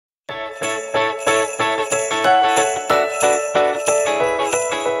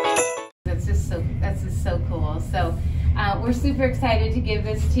we're super excited to give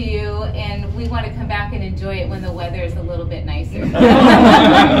this to you, and we want to come back and enjoy it when the weather is a little bit nicer.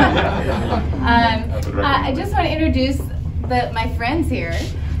 I just want to introduce my friends here.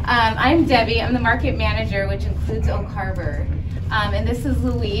 I'm Debbie. I'm the market manager, which includes Oak Harbor. And this is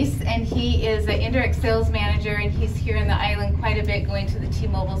Luis, and he is an indirect sales manager, and he's here in the island quite a bit going to the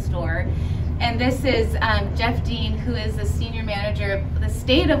T-Mobile store. And this is Jeff Dean, who is the senior manager of the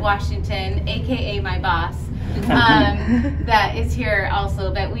state of Washington, aka my boss, that is here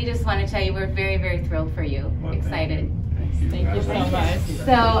also. But we just want to tell you we're very, very thrilled for you. Well, excited. Thank you so much.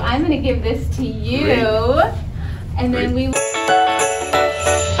 So I'm going to give this to you, and then we